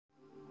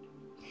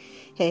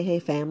Hey,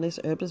 families,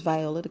 Herbalist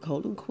Viola, the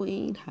Golden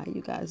Queen. How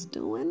you guys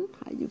doing?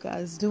 How you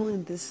guys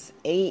doing this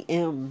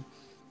AM?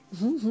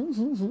 I'm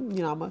going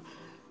to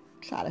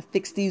try to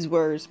fix these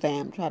words,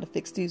 fam. Try to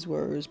fix these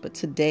words. But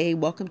today,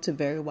 welcome to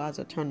Very Wise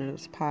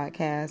Alternatives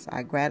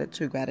Podcast.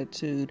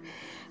 Gratitude.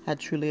 I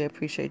truly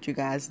appreciate you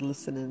guys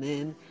listening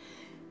in.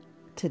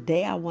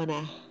 Today, I want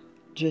to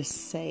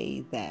just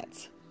say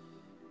that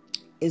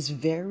it's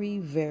very,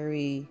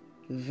 very,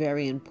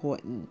 very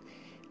important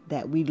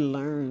that we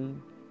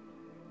learn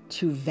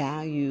to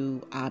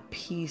value our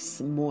peace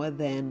more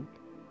than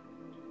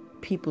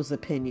people's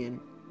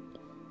opinion.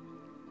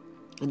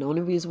 And the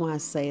only reason why I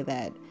say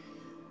that,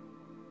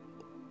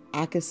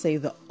 I could say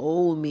the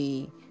old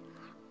me,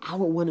 I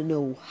would want to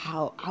know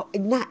how,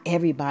 not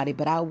everybody,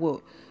 but I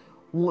would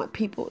want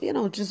people,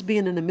 just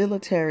being in the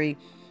military,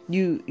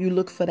 you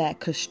look for that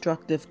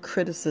constructive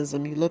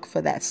criticism. You look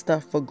for that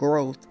stuff for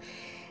growth.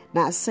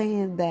 Not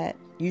saying that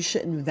you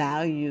shouldn't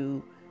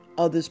value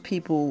others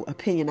people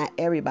opinion, not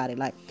everybody.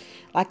 Like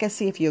I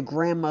see if your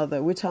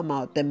grandmother, we're talking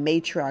about the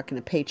matriarch and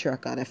the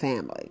patriarch of the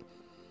family,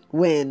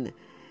 when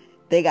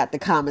they got the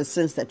common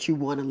sense that you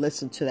want to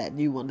listen to that,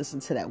 you want to listen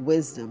to that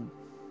wisdom.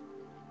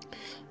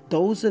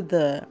 Those are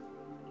the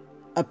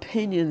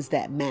opinions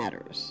that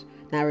matters.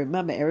 Now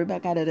remember, everybody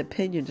got an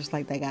opinion just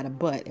like they got a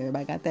butt.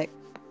 Everybody got that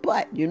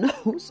butt,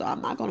 so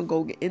I'm not going to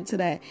go get into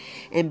that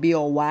and be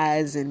all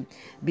wise and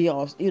be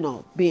all,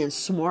 being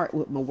smart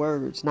with my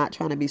words, not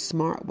trying to be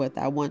smart with.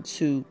 I want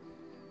to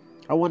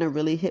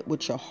really hit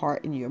with your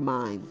heart and your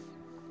mind.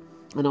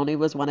 And only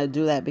was want to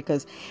do that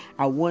because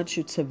I want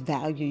you to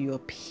value your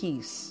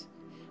peace.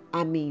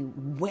 I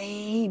mean,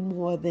 way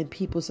more than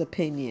people's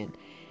opinion.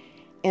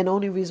 And the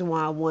only reason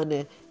why I want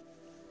to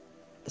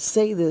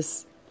say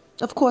this,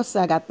 of course,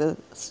 I got the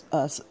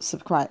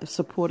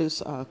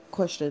supporters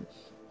question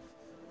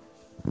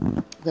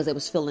because it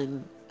was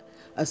feeling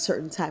a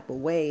certain type of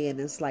way. And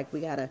it's like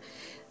we got to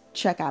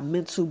check our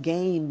mental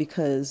game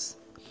because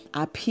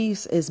our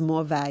peace is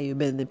more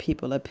valuable than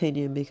people's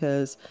opinion,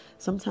 because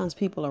sometimes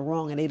people are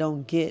wrong and they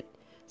don't get,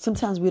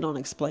 sometimes we don't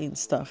explain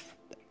stuff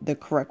the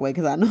correct way.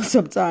 Because I know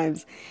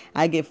sometimes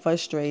I get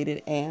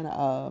frustrated and,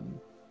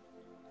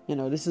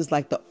 this is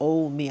like the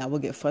old me. I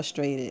would get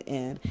frustrated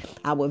and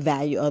I would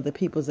value other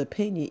people's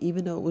opinion,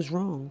 even though it was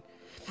wrong.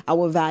 I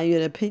would value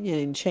an opinion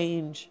and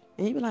change.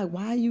 And you'd be like,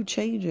 why are you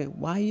changing?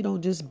 Why you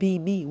don't just be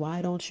me?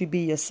 Why don't you be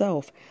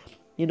yourself?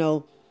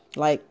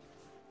 Like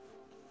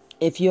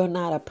if you're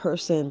not a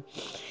person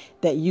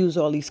that use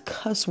all these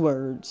cuss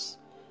words,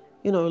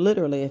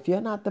 literally, if you're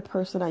not the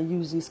person that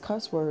use these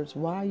cuss words,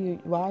 why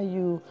are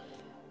you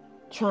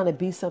trying to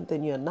be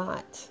something you're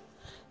not?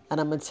 And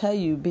I'm going to tell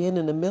you, being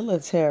in the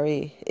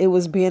military, it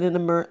was being in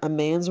a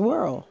man's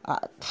world.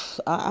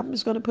 I'm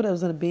just going to put it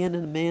as being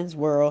in a man's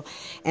world.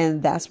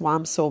 And that's why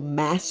I'm so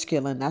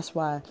masculine. That's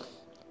why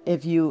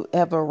if you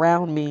ever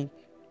around me,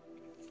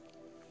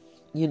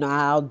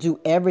 I'll do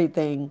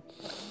everything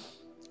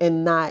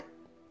and not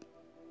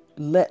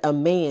let a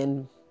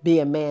man be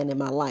a man in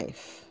my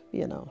life.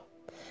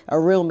 A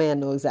real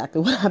man knows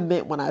exactly what I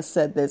meant when I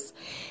said this.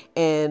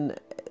 And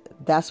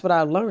that's what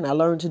I learned. I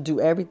learned to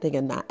do everything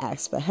and not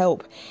ask for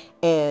help.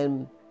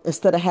 And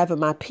instead of having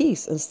my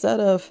peace, instead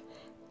of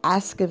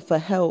asking for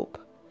help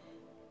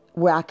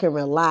where I can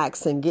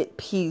relax and get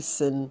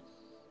peace and,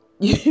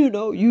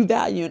 you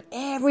valuing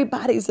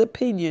everybody's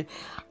opinion,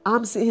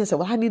 I'm sitting here saying,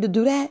 well, I need to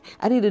do that.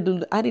 I need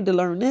to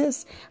learn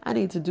this. I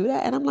need to do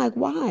that. And I'm like,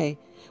 why?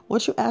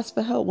 Once you ask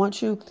for help,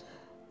 once you,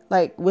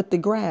 like with the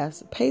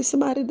grass, pay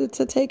somebody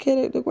to take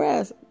care of the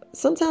grass.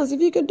 Sometimes if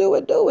you can do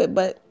it.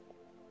 But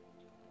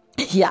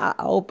yeah,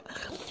 I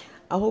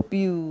hope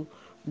you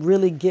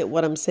really get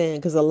what I'm saying,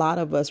 because a lot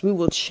of us, we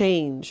will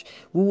change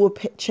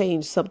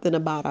something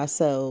about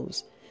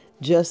ourselves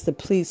just to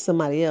please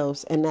somebody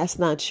else, and that's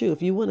not you.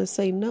 If you want to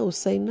say no,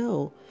 say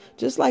no.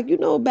 Just like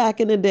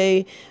back in the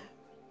day,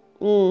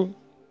 don't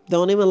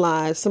even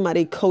lie,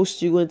 somebody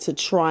coached you into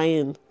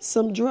trying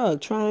some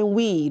drug, trying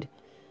weed.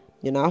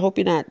 I hope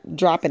you're not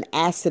dropping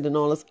acid and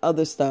all this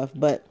other stuff,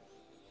 but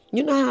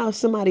you know how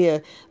somebody,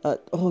 you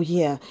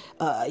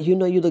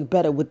look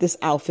better with this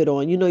outfit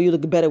on. You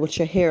look better with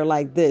your hair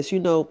like this.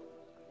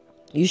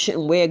 You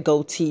shouldn't wear a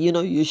goatee.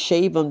 You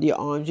shave under your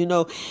arms.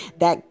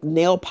 That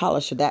nail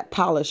polish or that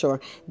polish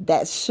or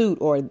that suit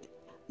or,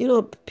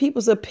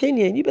 people's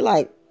opinion. You be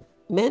like,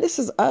 man, this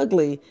is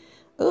ugly.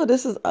 Oh,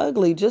 this is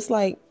ugly. Just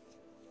like,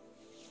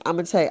 I'm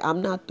going to tell you,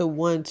 I'm not the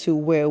one to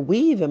wear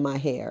weave in my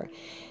hair.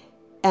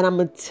 And I'm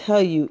going to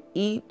tell you,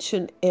 each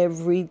and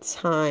every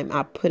time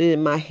I put it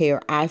in my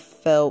hair, I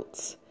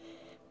felt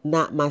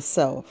not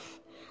myself.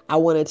 I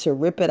wanted to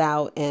rip it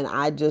out. And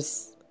I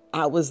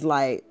was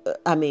like,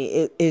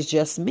 it's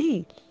just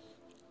me.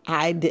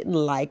 I didn't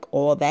like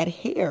all that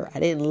hair. I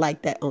didn't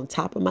like that on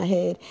top of my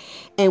head.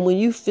 And when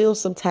you feel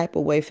some type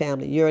of way,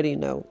 family, you already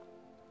know.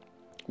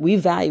 We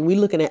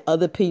looking at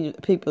other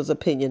people's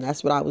opinion.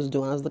 That's what I was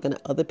doing. I was looking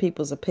at other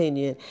people's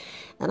opinion.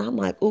 And I'm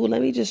like, oh,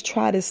 let me just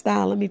try this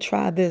style. Let me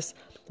try this.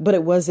 But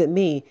it wasn't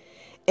me.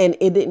 And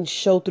it didn't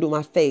show through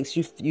my face.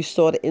 You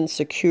saw the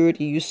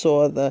insecurity. You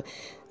saw the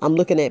I'm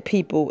looking at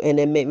people and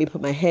it made me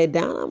put my head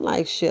down. I'm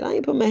like, shit, I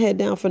ain't put my head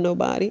down for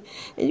nobody.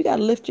 And you got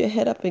to lift your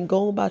head up and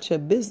go about your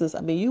business.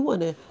 I mean, you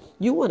want to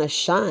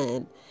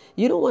shine.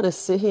 You don't want to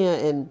sit here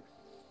and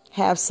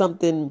have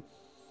something,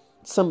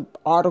 some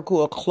article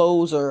or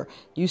clothes, or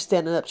you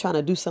standing up trying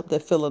to do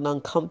something feeling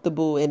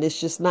uncomfortable and it's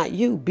just not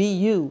you. Be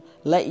you.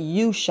 Let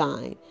you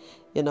shine.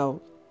 You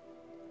know,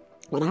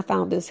 when I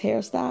found this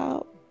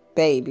hairstyle,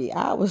 baby,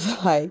 I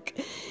was like,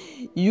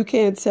 you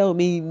can't tell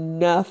me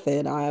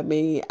nothing. I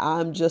mean,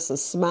 I'm just a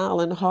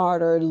smiling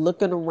harder,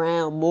 looking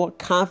around, more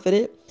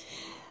confident.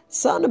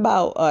 Something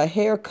about a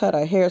haircut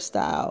or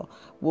hairstyle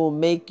will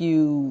make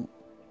you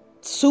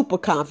super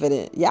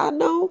confident. Y'all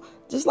know,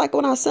 just like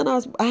when I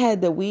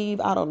had the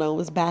weave, I don't know, it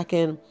was back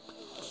in,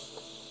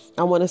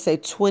 I want to say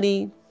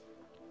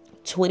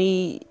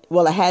 2020.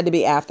 Well, it had to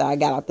be after I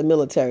got out the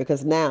military,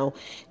 because now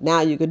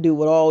you can do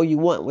what all you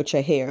want with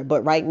your hair.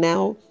 But right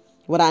now,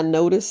 what I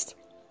noticed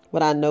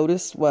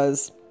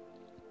was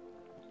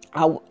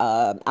I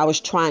was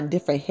trying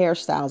different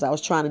hairstyles. I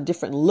was trying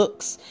different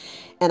looks,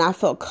 and I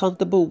felt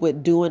comfortable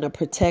with doing a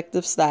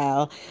protective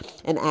style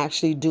and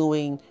actually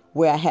doing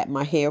where I had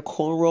my hair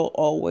cornrow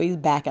always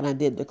back, and I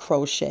did the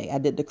crochet. I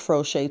did the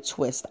crochet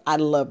twist. I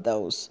love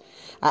those.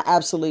 I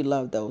absolutely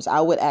love those.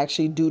 I would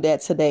actually do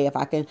that today if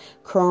I can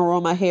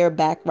cornrow my hair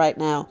back right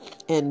now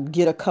and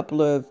get a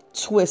couple of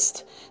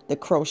twists, the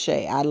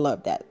crochet. I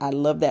love that. I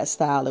love that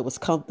style. It was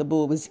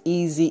comfortable. It was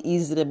easy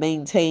to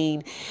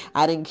maintain.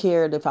 I didn't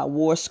care if I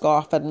wore a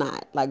scarf or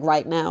not. Like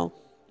right now,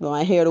 with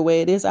my hair the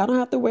way it is, I don't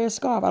have to wear a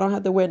scarf. I don't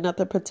have to wear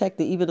nothing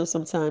protected, even though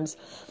sometimes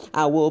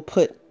I will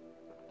put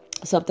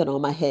something on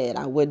my head.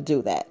 I would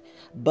do that.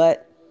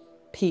 But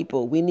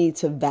people, we need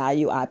to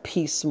value our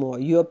peace more.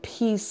 Your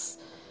peace,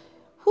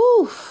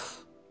 whew.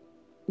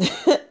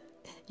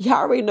 Y'all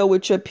already know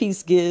what your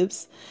peace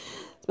gives,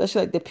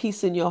 especially like the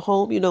peace in your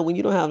home. You know, when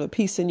you don't have a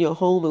peace in your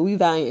home and we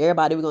value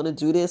everybody, we're going to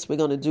do this, we're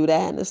going to do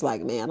that. And it's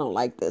like, man, I don't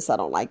like this. I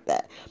don't like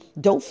that.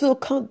 Don't feel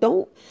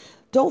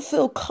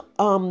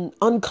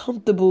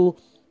uncomfortable,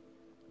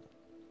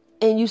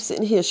 and you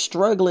sitting here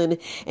struggling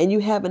and you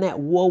having that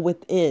war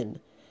within.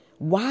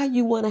 Why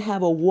you want to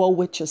have a war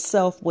with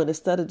yourself when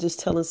instead of just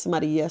telling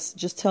somebody yes,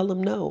 just tell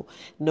them no.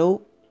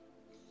 Nope.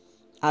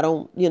 I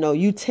don't,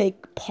 you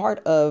take part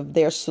of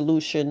their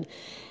solution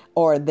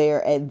or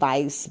their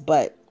advice,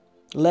 but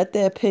let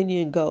their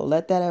opinion go.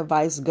 Let that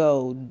advice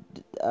go.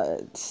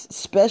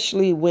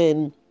 Especially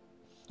when,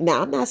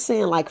 now I'm not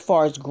saying like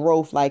far as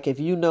growth, like if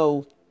you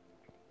know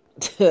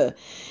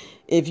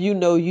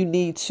you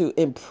need to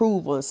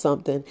improve on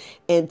something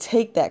and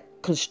take that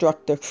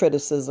constructive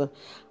criticism.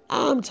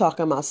 I'm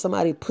talking about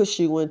somebody push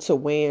you into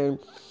wearing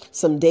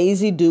some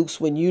Daisy Dukes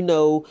when you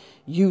know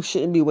you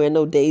shouldn't be wearing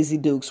no Daisy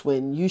Dukes,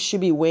 when you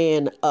should be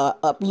wearing a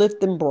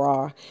uplifting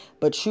bra,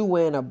 but you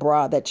wearing a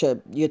bra that your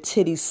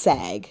titties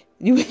sag.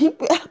 I'm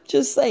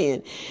just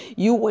saying,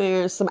 you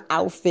wearing some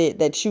outfit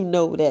that you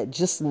know that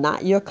just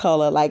not your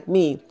color. Like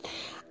me,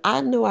 I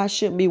know I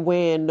shouldn't be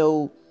wearing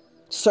no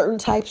certain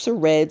types of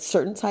reds,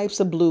 certain types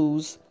of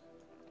blues,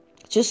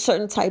 just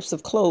certain types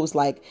of clothes.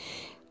 Like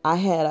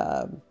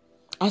I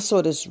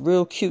saw this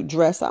real cute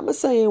dress. I'm going to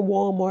say in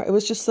Walmart. It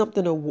was just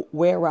something to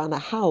wear around the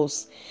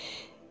house.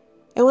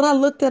 And when I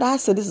looked at it, I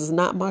said, this is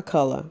not my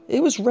color.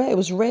 It was red. It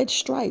was red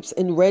stripes.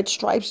 And red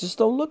stripes just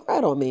don't look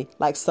right on me.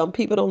 Like some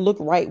people don't look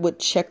right with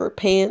checkered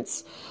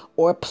pants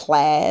or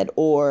plaid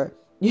or,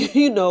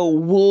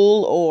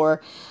 wool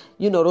or,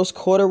 those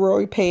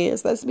corduroy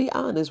pants. Let's be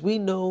honest. We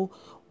know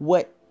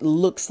what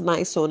looks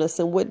nice on us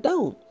and what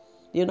don't.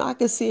 I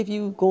can see if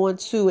you going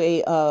to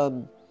a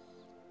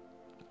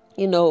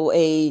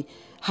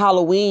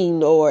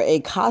Halloween or a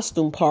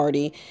costume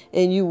party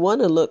and you want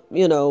to look,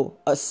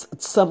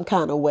 some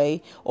kind of way,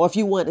 or if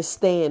you want to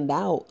stand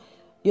out,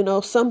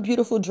 some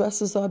beautiful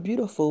dresses are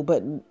beautiful,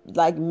 but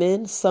like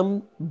men,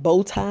 some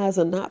bow ties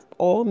are not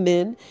all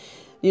men,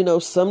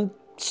 some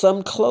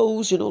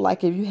clothes,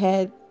 like if you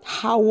had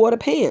high water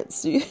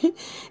pants,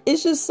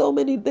 it's just so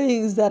many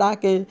things that I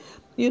can,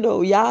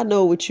 y'all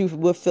know what you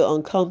would feel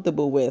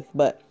uncomfortable with,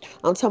 but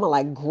I'm talking about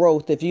like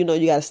growth. If you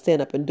got to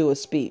stand up and do a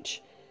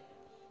speech,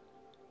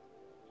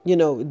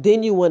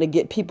 then you want to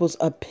get people's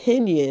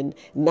opinion,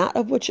 not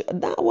of what you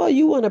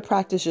want to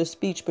practice your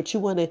speech, but you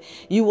want to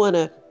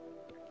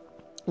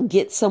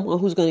get someone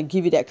who's going to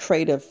give you that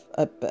creative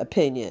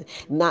opinion,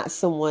 not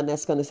someone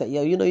that's going to say,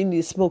 yo, you need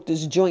to smoke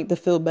this joint to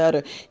feel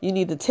better. You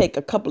need to take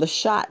a couple of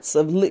shots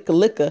of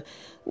liquor.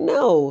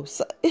 No,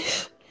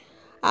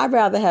 I'd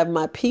rather have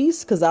my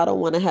peace because I don't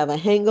want to have a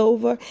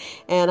hangover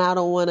and I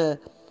don't want to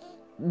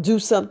do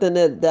something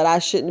that I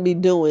shouldn't be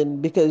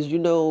doing because,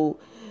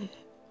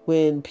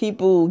 when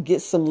people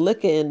get some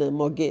liquor in them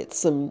or get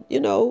some,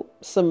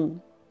 some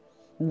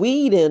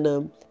weed in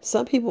them,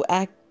 some people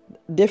act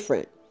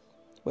different.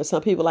 But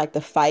some people like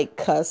to fight,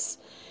 cuss.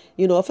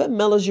 If it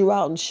mellows you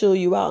out and chill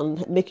you out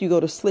and make you go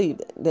to sleep,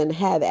 then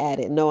have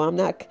at it. No, I'm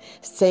not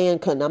saying,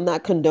 I'm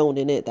not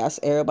condoning it. That's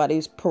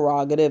everybody's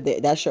prerogative.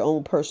 That's your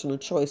own personal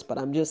choice. But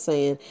I'm just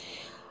saying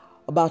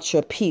about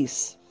your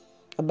peace,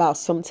 about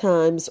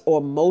sometimes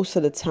or most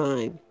of the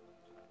time,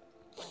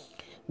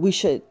 we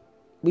should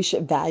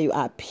value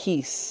our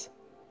peace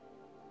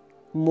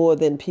more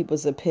than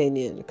people's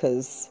opinion,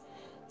 because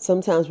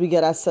sometimes we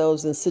get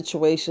ourselves in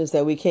situations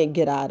that we can't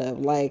get out of.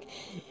 Like,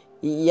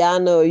 y'all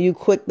know, you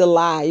quick to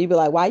lie. You be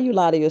like, why you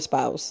lie to your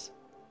spouse?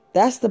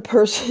 That's the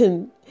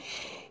person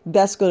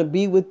that's going to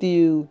be with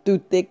you through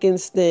thick and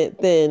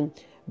thin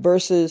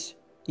versus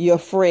your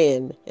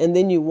friend. And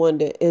then you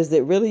wonder, is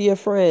it really your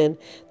friend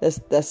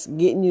that's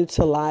getting you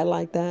to lie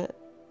like that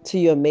to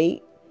your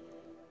mate?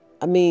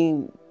 I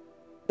mean,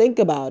 think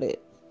about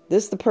it.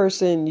 This is the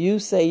person you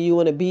say you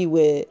want to be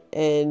with,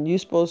 and you're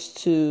supposed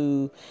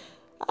to,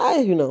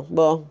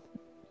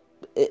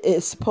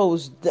 it's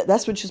supposed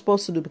that's what you're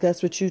supposed to do, because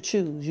that's what you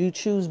choose. You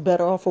choose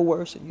better off or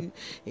worse, and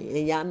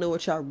y'all know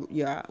what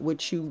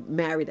you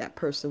marry that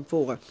person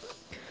for,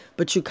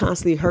 but you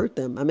constantly hurt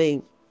them. I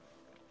mean,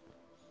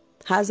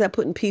 how's that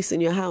putting peace in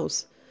your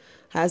house?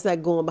 How's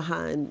that going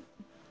behind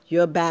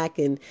your back?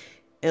 And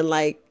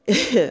like,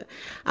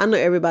 I know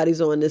everybody's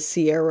on this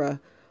Ciara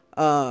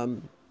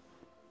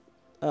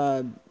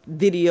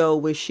video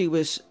where she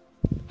was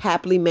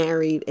happily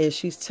married and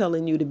she's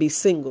telling you to be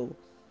single.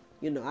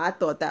 I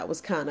thought that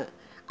was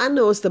I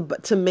know it's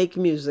to make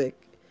music,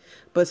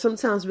 but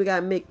sometimes we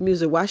gotta make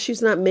music. Why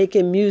she's not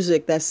making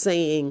music that's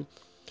saying,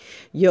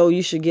 yo,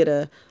 you should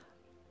get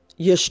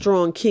your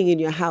strong king in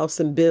your house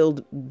and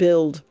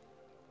build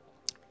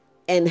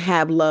and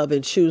have love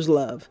and choose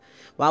love?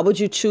 Why would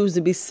you choose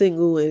to be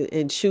single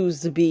and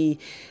choose to be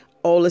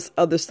all this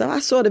other stuff? I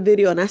saw the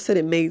video and I said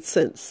it made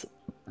sense.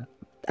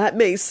 That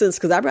made sense,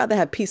 because I'd rather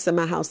have peace in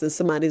my house than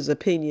somebody's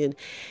opinion.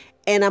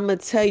 And I'm going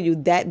to tell you,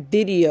 that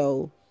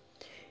video,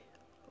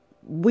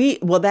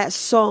 that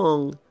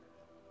song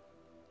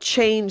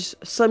changed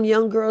some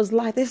young girl's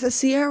life. They said,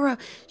 Ciara,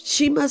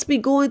 she must be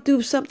going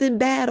through something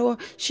bad, or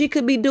she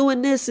could be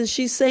doing this and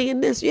she's saying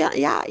this.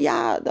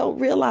 Yeah, don't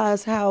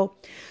realize how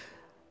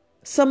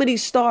some of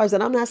these stars,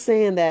 and I'm not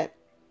saying that,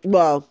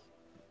 well,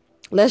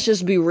 let's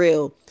just be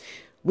real.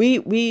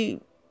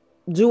 We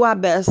do our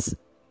best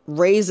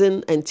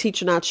raising and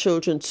teaching our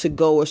children to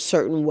go a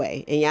certain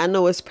way. And y'all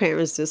know, as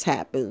parents, this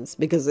happens,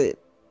 because it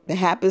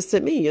happens to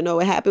me.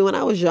 It happened when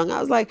I was young. I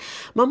was like,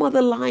 my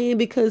mother lying,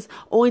 because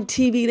on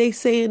TV they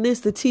saying this,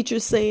 the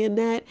teacher's saying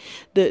that,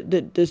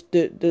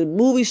 the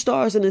movie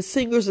stars and the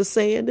singers are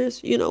saying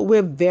this.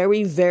 We're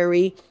very,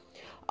 very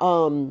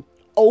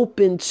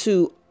open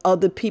to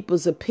other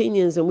people's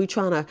opinions, and we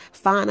trying to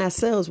find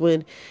ourselves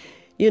when,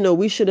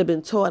 we should have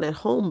been taught at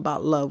home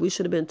about love. We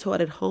should have been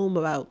taught at home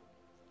about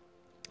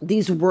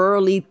these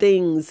worldly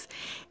things,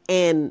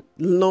 and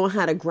learn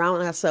how to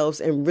ground ourselves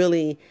and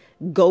really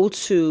go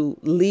to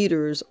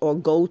leaders, or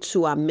go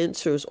to our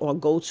mentors, or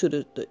go to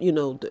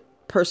the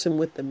person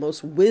with the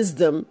most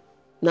wisdom.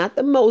 Not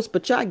the most,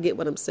 but y'all get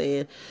what I'm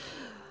saying.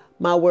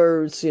 My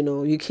words,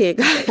 you can't,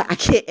 I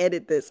can't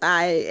edit this.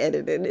 I ain't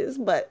editing this,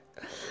 but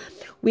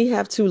we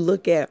have to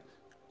look at,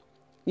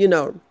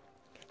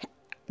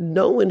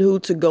 knowing who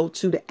to go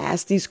to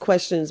ask these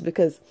questions,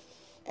 because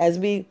as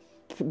we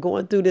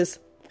going through this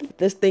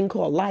thing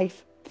called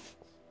life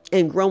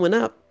and growing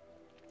up,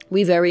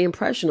 we very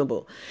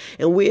impressionable,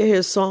 and we hear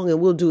a song and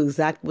we'll do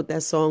exactly what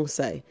that song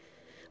say.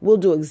 We'll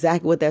do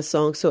exactly what that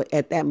song say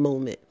at that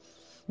moment,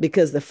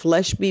 because the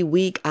flesh be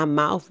weak, our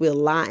mouth will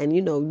lie. And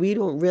we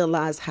don't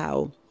realize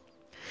how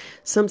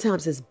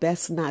sometimes it's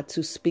best not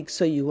to speak,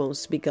 so you won't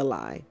speak a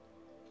lie.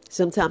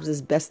 Sometimes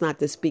it's best not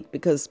to speak,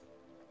 because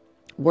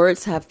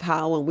words have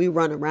power, and we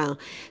run around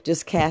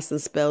just casting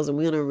spells and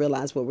we don't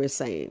realize what we're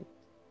saying.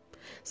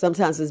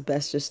 Sometimes it's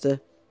best just to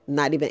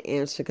not even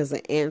answer, because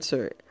the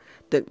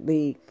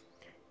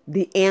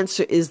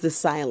answer is the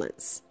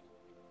silence.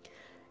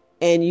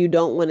 And you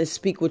don't want to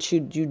speak what you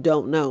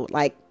don't know.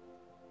 Like,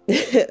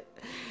 I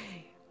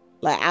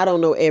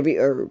don't know every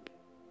herb.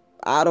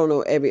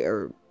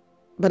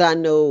 But I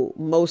know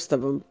most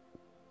of them.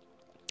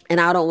 And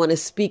I don't want to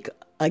speak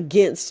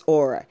against,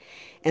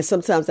 and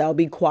sometimes I'll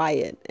be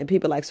quiet. And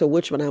people are like, so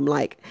which one? I'm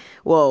like,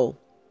 well,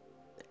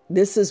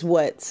 this is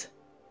what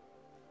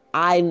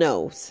I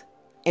know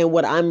and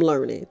what I'm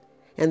learning.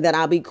 And then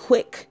I'll be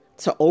quick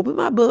to open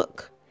my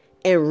book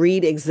and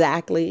read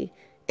exactly,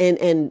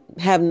 and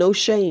have no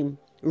shame.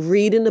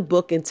 Read in the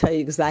book and tell you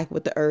exactly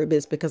what the herb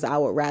is, because I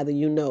would rather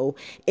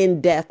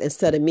in depth,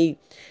 instead of me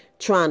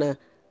trying to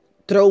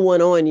throw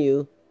one on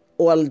you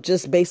or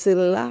just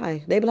basically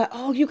lie. They be like,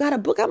 oh, you got a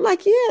book? I'm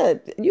like, yeah,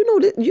 you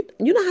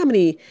know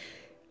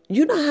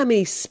how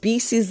many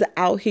species are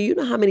out here? You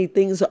know how many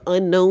things are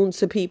unknown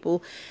to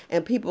people,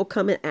 and people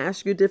come and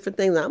ask you different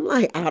things. I'm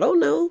like, I don't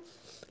know.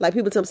 Like,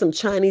 people tell me some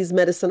Chinese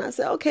medicine. I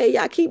say, okay,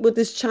 y'all keep with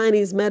this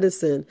Chinese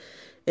medicine,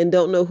 and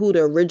don't know who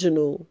the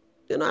original,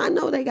 I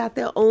know they got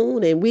their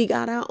own and we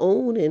got our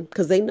own, and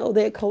because they know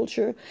their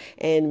culture,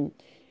 and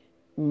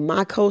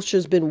my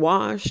culture's been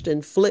washed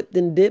and flipped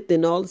and dipped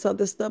and all this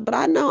other stuff. But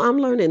I know I'm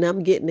learning.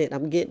 I'm getting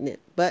it.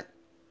 But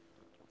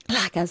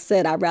like I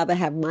said, I'd rather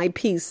have my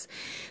peace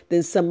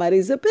than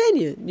somebody's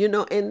opinion,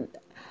 and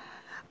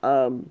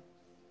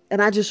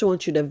I just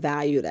want you to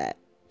value that.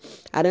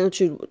 I don't want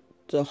you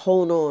to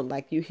hold on,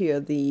 like you hear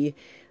the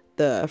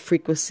the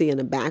frequency in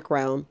the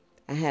background.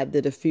 I have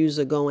the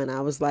diffuser going.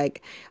 I was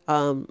like,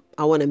 I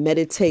want to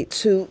meditate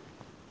to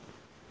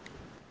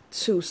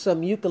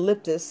some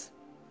eucalyptus,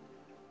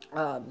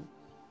 and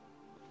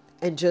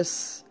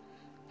just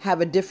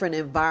have a different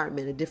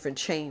environment, a different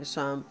change.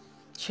 So I'm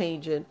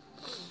changing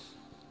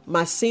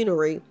my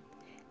scenery.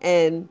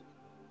 And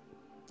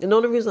the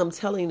only reason I'm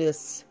telling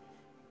this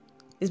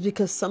is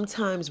because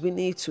sometimes we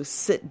need to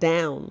sit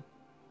down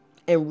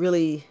and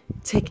really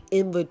take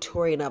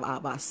inventory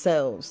of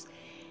ourselves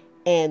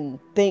and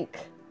think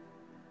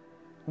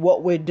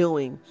what we're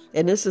doing.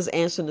 And this is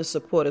answering the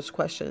supporters'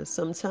 question.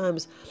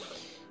 Sometimes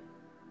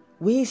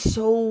we're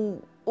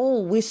so,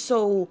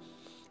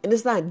 and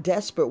it's not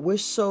desperate. We're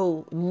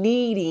so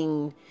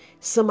needing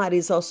somebody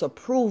else's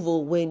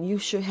approval when you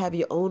should have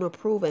your own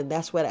approval. And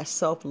that's where that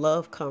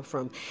self-love come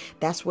from.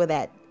 That's where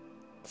that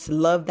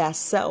love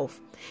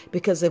thyself.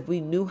 Because if we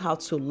knew how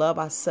to love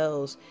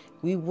ourselves,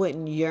 we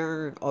wouldn't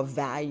yearn or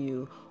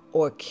value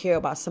or care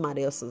about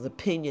somebody else's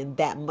opinion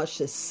that much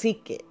to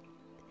seek it.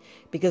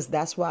 Because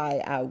that's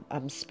why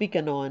I'm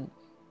speaking on,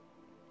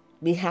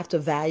 we have to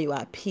value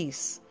our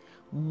peace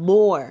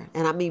more,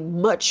 and I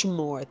mean much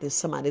more than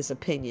somebody's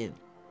opinion.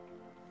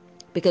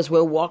 Because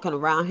we're walking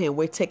around here and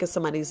we're taking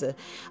somebody's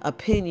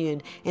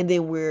opinion, and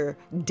then we're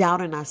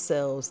doubting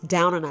ourselves,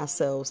 downing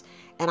ourselves.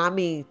 And I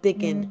mean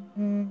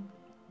thinking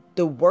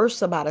the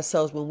worst about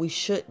ourselves when we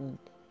shouldn't.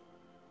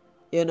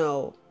 You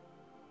know,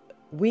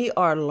 we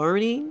are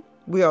learning,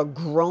 we are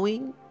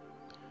growing,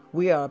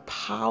 we are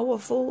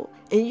powerful,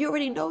 and you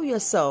already know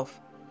yourself.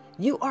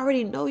 You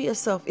already know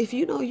yourself. If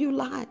you know you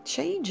lie,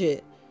 change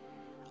it.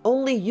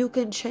 Only you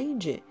can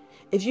change it.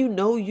 If you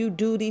know you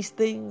do these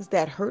things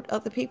that hurt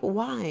other people,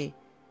 why?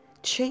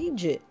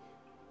 Change it.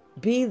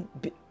 Be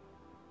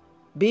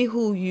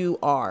who you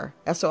are.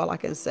 That's all I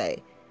can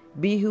say.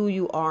 Be who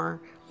you are.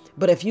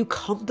 But if you're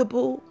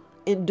comfortable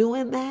in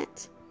doing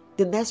that,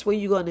 then that's where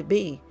you're going to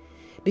be.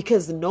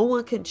 Because no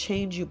one can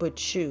change you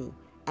but you.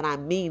 And I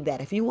mean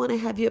that. If you want to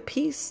have your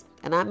peace,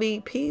 and I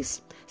mean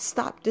peace,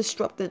 stop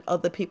disrupting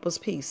other people's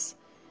peace.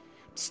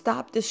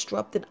 Stop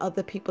disrupting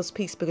other people's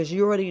peace, because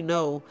you already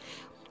know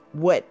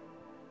what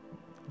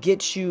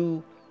gets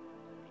you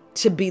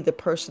to be the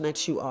person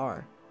that you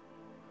are.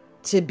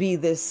 To be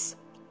this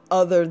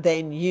other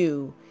than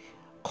you,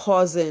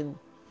 causing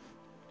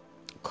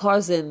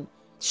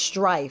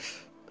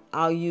strife.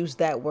 I'll use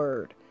that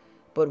word.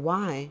 But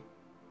why?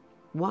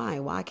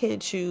 Why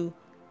can't you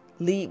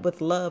lead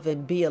with love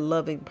and be a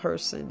loving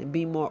person and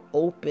be more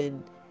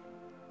open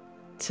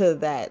to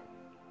that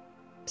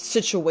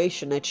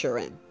situation that you're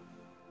in?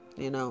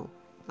 You know,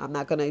 I'm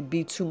not going to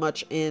be too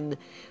much in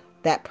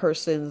that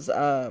person's,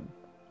 the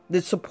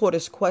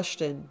supporter's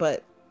question,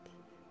 but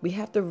we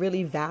have to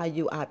really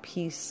value our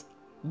peace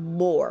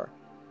more,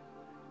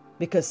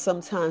 because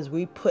sometimes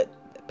we put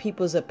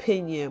people's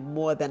opinion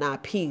more than our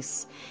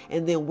peace,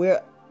 and then we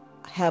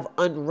have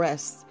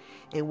unrest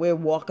and we're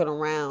walking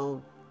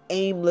around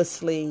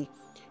aimlessly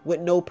with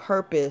no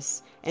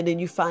purpose, and then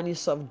you find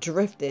yourself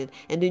drifting,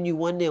 and then you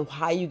wonder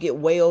how you get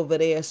way over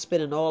there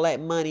spending all that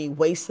money,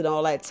 wasting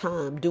all that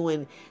time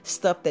doing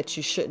stuff that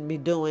you shouldn't be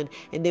doing.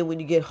 And then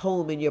when you get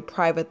home in your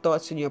private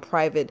thoughts in your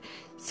private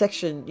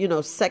section,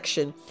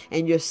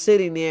 and you're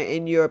sitting there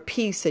in your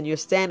peace, and you're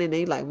standing there,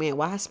 you're like, man,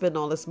 why I spend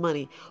all this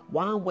money?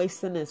 Why I'm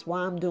wasting this?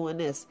 Why I'm doing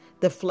this?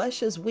 The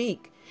flesh is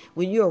weak.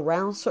 When you're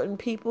around certain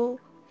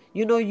people,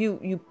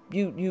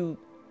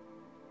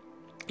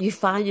 you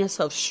find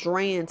yourself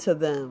straying to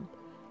them,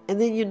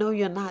 and then you're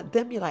not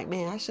them. You're like,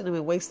 man, I shouldn't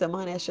have been wasting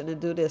money. I shouldn't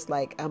do this.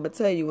 Like, I'm gonna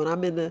tell you,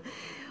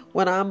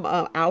 when I'm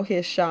out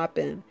here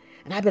shopping,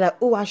 and I be like,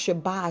 oh, I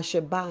should buy,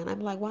 and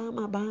I'm like, why am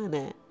I buying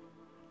that?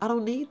 I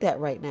don't need that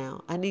right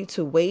now. I need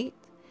to wait.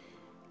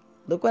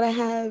 Look what I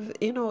have,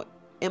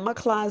 in my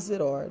closet,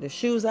 or the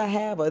shoes I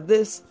have, or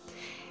this,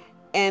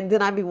 and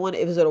then I be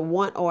wondering, is it a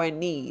want or a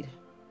need?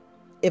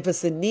 If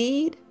it's a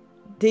need,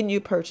 then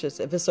you purchase.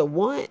 If it's a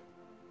want,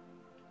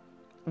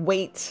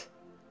 wait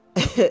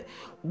 2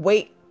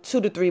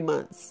 to 3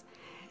 months,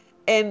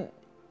 and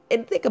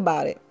think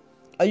about it.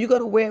 Are you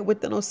going to wear it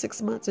within those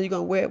 6 months? Are you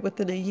going to wear it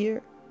within a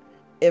year?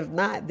 If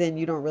not, then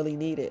you don't really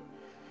need it.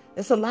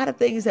 There's a lot of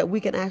things that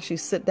we can actually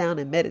sit down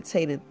and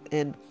meditate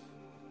and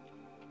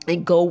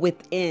go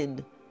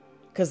within,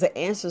 because the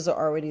answers are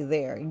already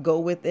there. You go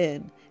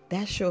within.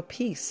 That's your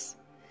peace.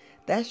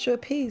 That's your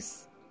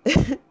peace.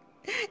 If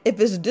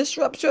it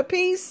disrupts your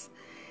peace,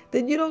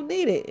 then you don't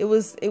need it. It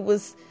was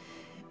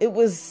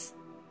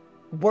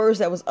words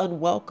that was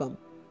unwelcome.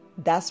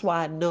 That's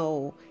why I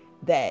know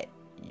that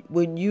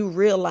when you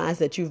realize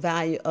that you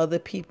value other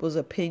people's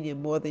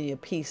opinion more than your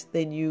peace,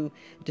 then you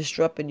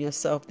disrupting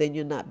yourself. Then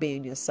you're not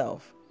being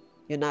yourself.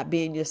 You're not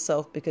being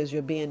yourself, because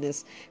you're being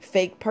this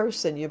fake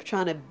person. You're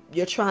trying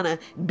to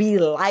be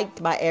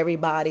liked by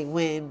everybody.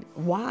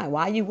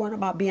 Why you worrying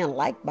about being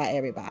liked by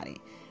everybody?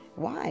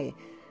 Why?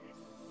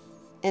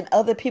 And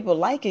other people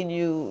liking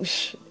you,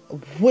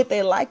 what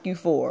they like you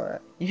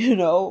for,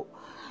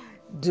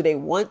 Do they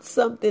want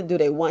something? Do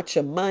they want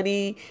your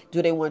money?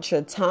 Do they want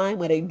your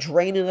time? Are they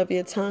draining of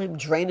your time,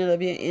 draining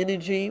of your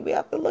energy? We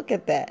have to look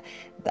at that.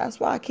 That's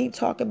why I keep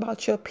talking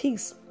about your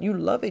peace, you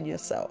loving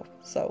yourself.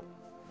 So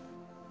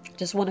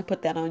just want to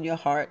put that on your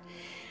heart.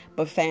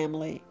 But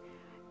family,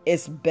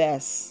 it's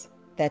best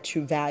that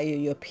you value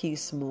your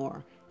peace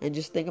more. And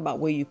just think about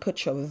where you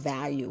put your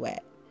value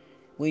at.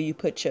 Where you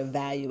put your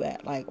value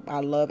at. Like, I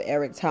love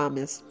Eric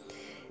Thomas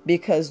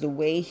because the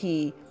way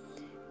he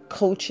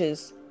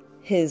coaches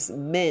his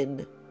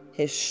men,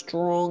 his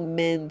strong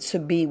men, to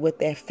be with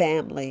their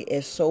family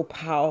is so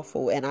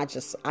powerful. And I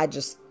just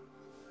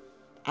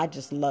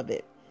love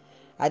it.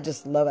 I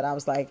just love it. I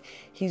was like,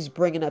 he's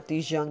bringing up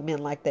these young men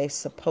like they're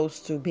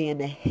supposed to be in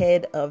the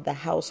head of the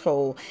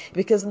household,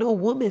 because no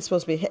woman is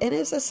supposed to be. And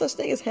there's such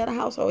thing as head of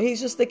household. He's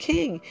just the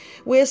king,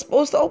 where it's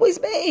supposed to always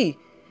be.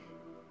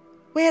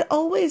 Where it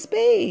always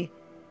be.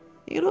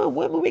 You know,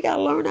 women, we got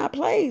to learn our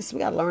place. We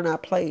got to learn our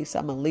place.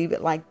 I'm going to leave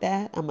it like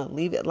that. I'm going to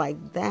leave it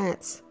like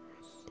that.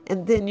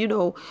 And then, you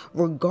know,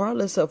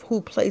 regardless of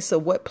who place or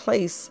what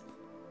place,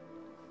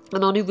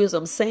 and the only reason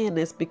I'm saying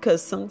this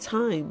because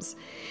sometimes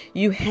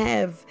you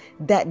have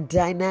that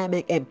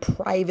dynamic and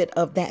private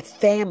of that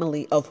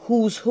family of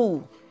who's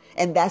who,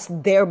 and that's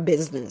their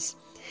business.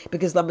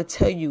 Because let me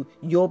tell you,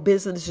 your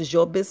business is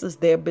your business,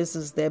 their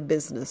business, their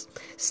business.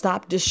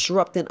 Stop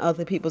disrupting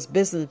other people's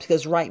business,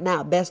 because right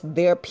now that's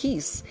their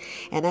peace.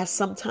 And that's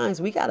sometimes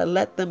we got to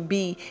let them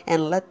be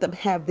and let them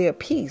have their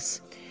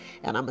peace.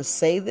 And I'm going to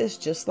say this,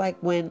 just like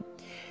when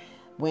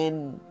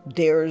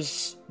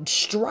there's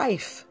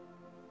strife,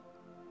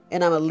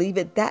 and I'm going to leave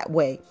it that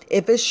way.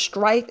 If it's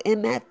strife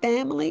in that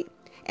family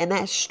and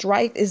that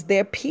strife is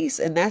their peace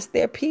and that's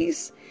their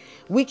peace,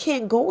 we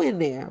can't go in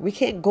there. We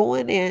can't go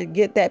in there and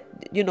get that,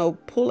 you know,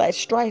 pull that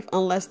strife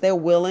unless they're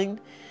willing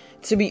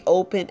to be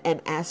open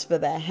and ask for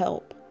that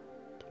help.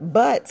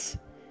 But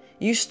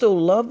you still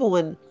love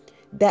on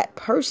that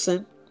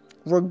person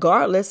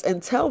regardless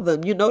and tell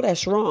them, you know,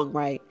 that's wrong,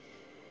 right?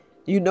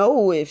 You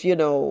know, if, you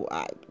know,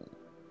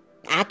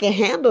 I can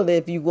handle it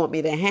if you want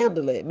me to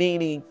handle it.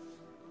 Meaning,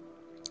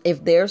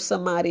 if there's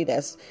somebody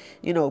that's,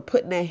 you know,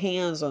 putting their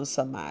hands on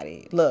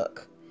somebody,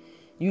 look,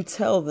 you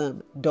tell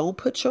them, don't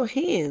put your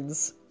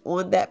hands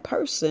on that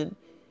person,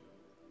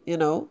 you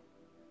know,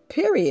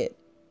 period.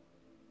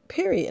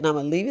 And I'm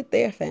going to leave it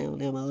there,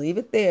 family. I'm going to leave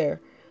it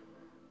there.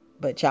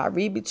 But y'all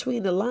read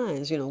between the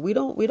lines. You know, we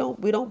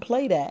don't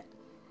play that.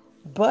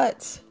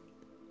 But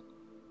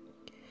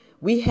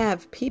we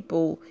have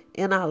people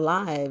in our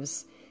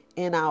lives,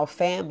 in our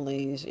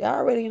families. Y'all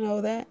already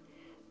know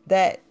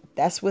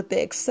that's what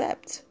they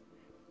accept.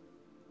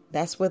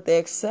 That's what they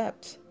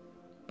accept.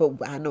 But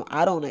I know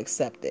I don't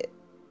accept it.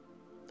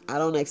 I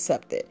don't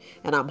accept it.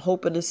 And I'm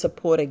hoping the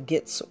supporter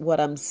gets what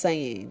I'm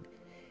saying,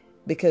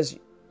 because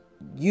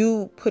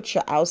you put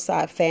your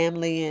outside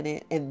family in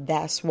it, and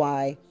that's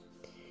why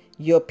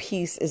your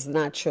peace is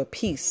not your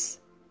peace.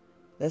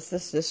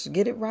 Let's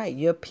get it right.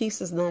 Your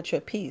peace is not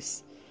your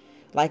peace.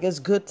 Like, it's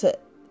good to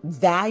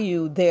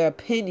value their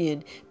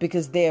opinion,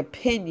 because their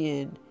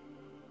opinion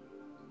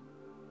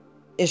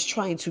is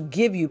trying to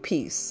give you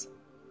peace.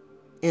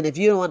 And if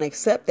you don't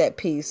accept that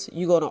peace,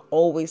 you're going to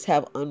always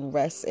have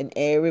unrest, and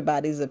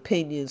everybody's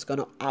opinion is going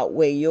to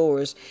outweigh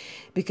yours,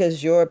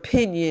 because your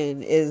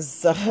opinion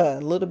is a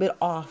little bit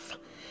off.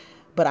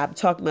 But I'm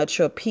talking about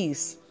your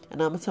peace,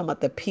 and I'm talking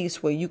about the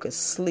peace where you can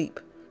sleep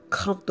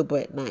comfortable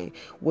at night,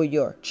 where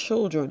your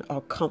children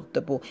are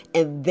comfortable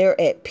and they're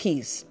at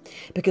peace.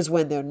 Because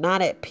when they're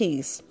not at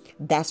peace,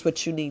 that's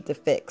what you need to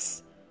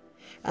fix.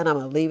 And I'm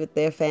going to leave it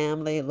there,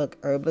 family. Look,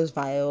 Herbalist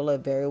Viola,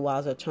 Very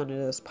Wise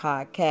Alternatives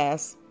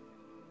Podcast.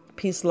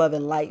 Peace, love,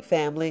 and light,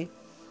 family.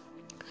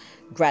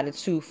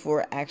 Gratitude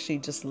for actually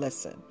just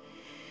listen.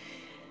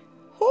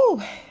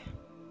 Whew.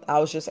 I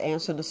was just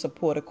answering the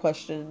supporter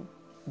question.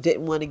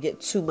 Didn't want to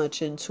get too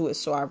much into it,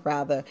 so I'd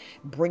rather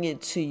bring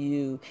it to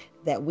you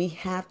that we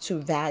have to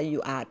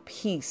value our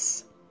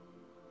peace.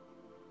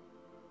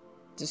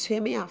 Just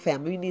hear me out,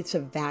 family. We need to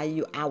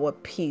value our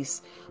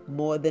peace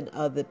more than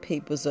other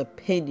people's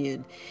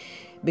opinion.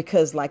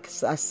 Because like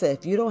I said,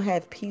 if you don't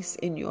have peace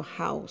in your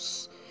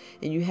house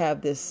and you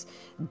have this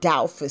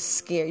doubt for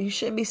scare, you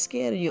shouldn't be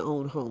scared in your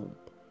own home.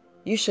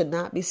 You should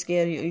not be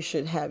scared. You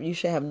should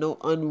have no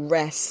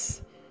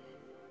unrest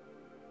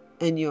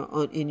in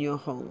your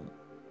home.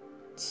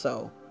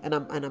 So, and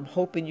I'm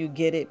hoping you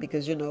get it,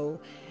 because, you know,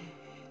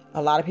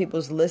 a lot of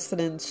people's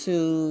listening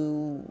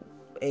to,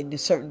 and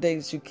certain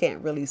things you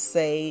can't really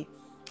say.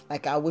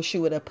 Like, I wish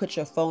you would have put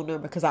your phone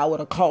number, because I would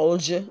have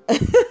called you.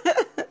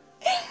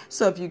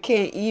 So if you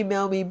can't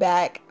email me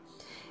back,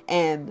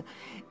 and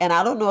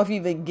I don't know if you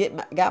even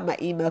got my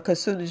email, because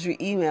as soon as you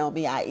email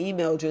me, I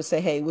emailed you and say,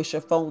 hey, what's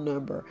your phone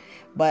number?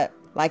 But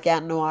like, I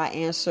know I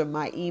answer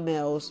my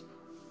emails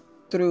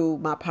through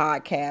my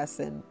podcast,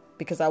 and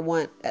because I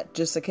want,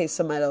 just in case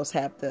somebody else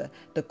have the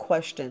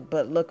question.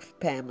 But look,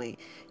 family,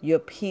 your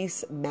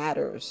peace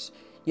matters.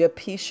 Your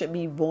peace should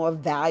be more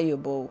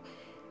valuable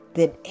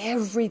than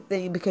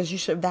everything, because you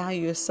should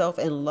value yourself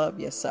and love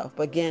yourself.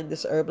 But again,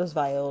 this Herbalist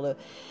Viola,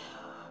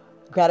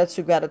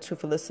 Gratitude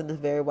for listening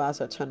to Very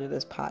Wise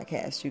Alternatives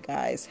podcast. You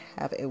guys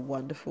have a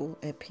wonderful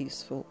and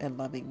peaceful and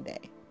loving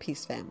day.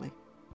 Peace, family.